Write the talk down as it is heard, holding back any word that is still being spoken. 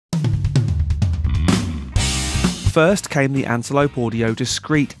First came the Antelope Audio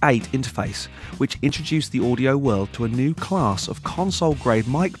Discrete 8 interface, which introduced the audio world to a new class of console-grade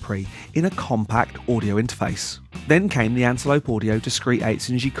mic pre in a compact audio interface. Then came the Antelope Audio Discrete 8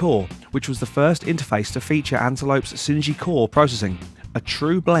 Synergy Core, which was the first interface to feature Antelope's Synergy Core processing, a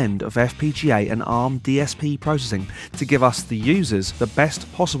true blend of FPGA and ARM DSP processing to give us, the users, the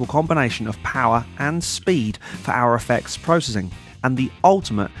best possible combination of power and speed for our effects processing, and the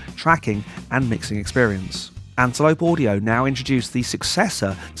ultimate tracking and mixing experience. Antelope Audio now introduced the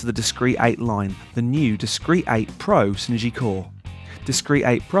successor to the Discrete 8 line, the new Discrete 8 Pro Synergy Core. Discrete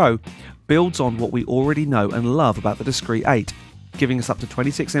 8 Pro builds on what we already know and love about the Discrete 8, giving us up to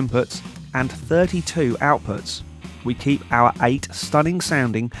 26 inputs and 32 outputs. We keep our 8 stunning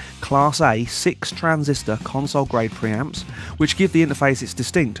sounding Class A 6 transistor console grade preamps, which give the interface its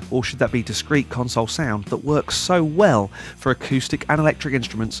distinct, or should that be discrete, console sound that works so well for acoustic and electric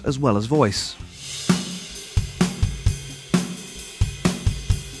instruments as well as voice.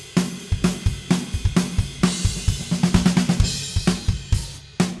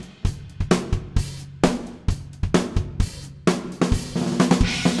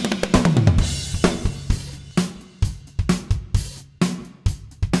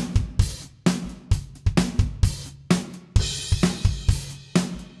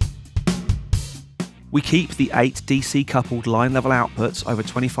 We keep the 8 DC coupled line level outputs over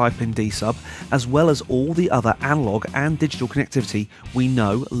 25-pin D-sub, as well as all the other analog and digital connectivity we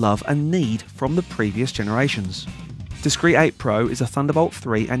know, love and need from the previous generations. Discrete 8 Pro is a Thunderbolt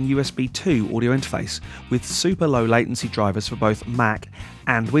 3 and USB 2 audio interface with super low latency drivers for both Mac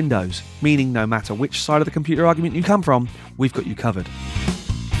and Windows, meaning no matter which side of the computer argument you come from, we've got you covered.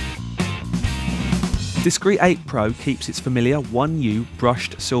 Discrete 8 Pro keeps its familiar 1U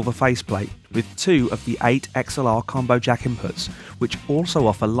brushed silver faceplate with 2 of the 8 XLR combo jack inputs, which also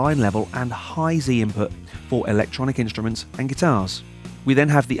offer line level and high Z input for electronic instruments and guitars. We then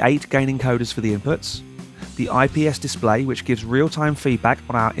have the 8 gain encoders for the inputs, the IPS display which gives real-time feedback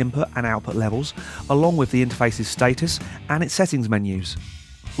on our input and output levels, along with the interface's status and its settings menus.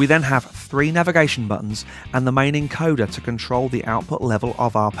 We then have 3 navigation buttons and the main encoder to control the output level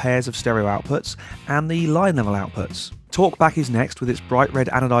of our pairs of stereo outputs and the line level outputs. Talkback is next with its bright red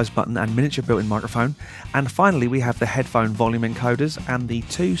anodized button and miniature built-in microphone, and finally we have the headphone volume encoders and the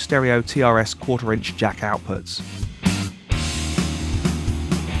 2 stereo TRS 1/4-inch jack outputs.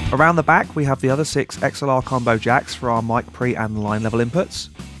 Around the back we have the other 6 XLR combo jacks for our mic pre and line level inputs,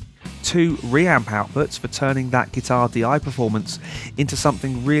 2 reamp outputs for turning that guitar DI performance into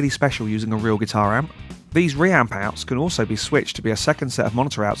something really special using a real guitar amp. These reamp outs can also be switched to be a second set of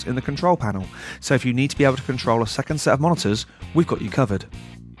monitor outs in the control panel, so if you need to be able to control a second set of monitors, we've got you covered.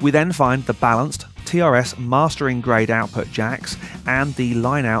 We then find the balanced TRS mastering grade output jacks and the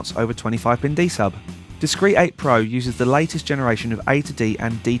line outs over 25-pin D-sub. Discrete 8 Pro uses the latest generation of A to D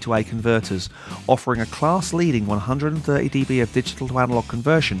and D to A converters, offering a class-leading 130 dB of digital to analog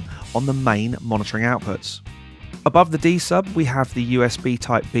conversion on the main monitoring outputs. Above the D-sub we have the USB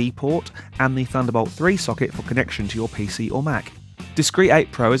Type-B port and the Thunderbolt 3 socket for connection to your PC or Mac. Discrete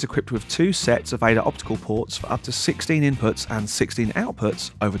 8 Pro is equipped with 2 sets of ADA optical ports for up to 16 inputs and 16 outputs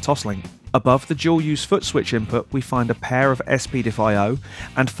over Toslink. Above the dual-use foot switch input we find a pair of SPDIF-IO,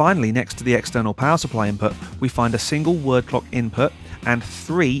 and finally next to the external power supply input we find a single word clock input and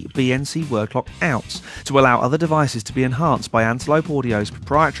 3 BNC word clock outs to allow other devices to be enhanced by Antelope Audio's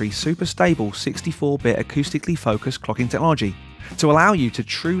proprietary super stable 64-bit acoustically focused clocking technology, to allow you to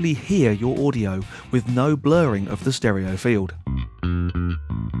truly hear your audio with no blurring of the stereo field.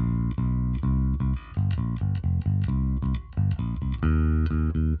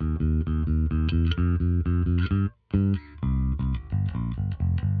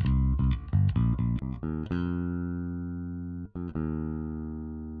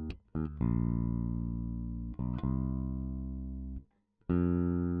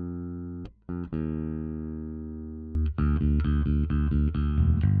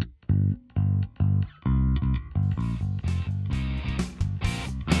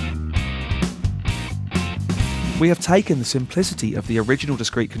 We have taken the simplicity of the original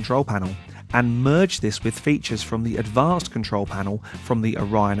discrete control panel and merged this with features from the advanced control panel from the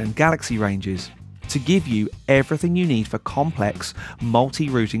Orion and Galaxy ranges to give you everything you need for complex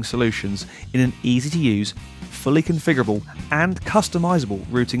multi-routing solutions in an easy-to-use, fully configurable and customizable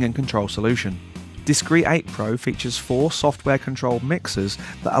routing and control solution. Discrete 8 Pro features 4 software-controlled mixers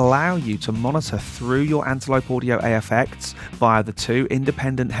that allow you to monitor through your Antelope Audio AFX via the 2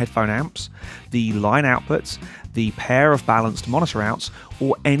 independent headphone amps, the line outputs, the pair of balanced monitor outs,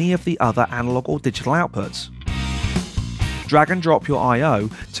 or any of the other analog or digital outputs. Drag and drop your I/O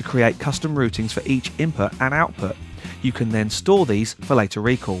to create custom routings for each input and output. You can then store these for later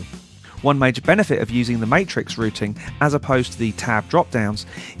recall. One major benefit of using the matrix routing as opposed to the tab drop-downs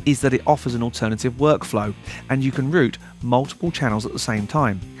is that it offers an alternative workflow, and you can route multiple channels at the same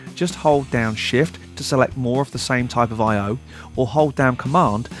time. Just hold down Shift to select more of the same type of I/O, or hold down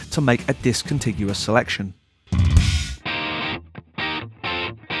Command to make a discontiguous selection.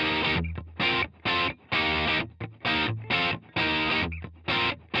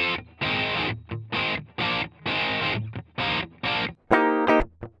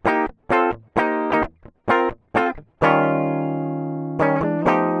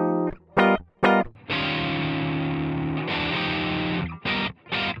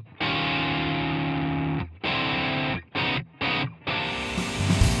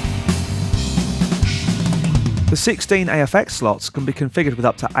 The 16 AFX slots can be configured with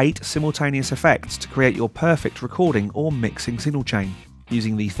up to 8 simultaneous effects to create your perfect recording or mixing signal chain,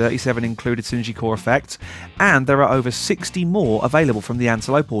 using the 37 included Synergy Core effects, and there are over 60 more available from the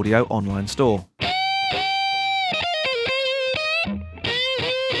Antelope Audio online store.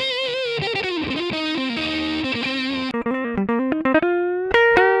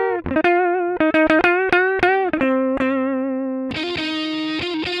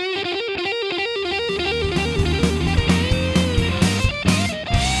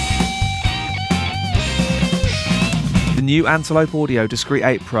 The new Antelope Audio Discrete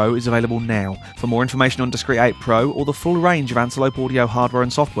 8 Pro is available now. For more information on Discrete 8 Pro or the full range of Antelope Audio hardware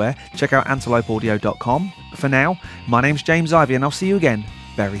and software, check out antelopeaudio.com. For now, my name's James Ivey and I'll see you again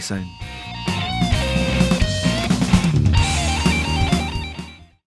very soon.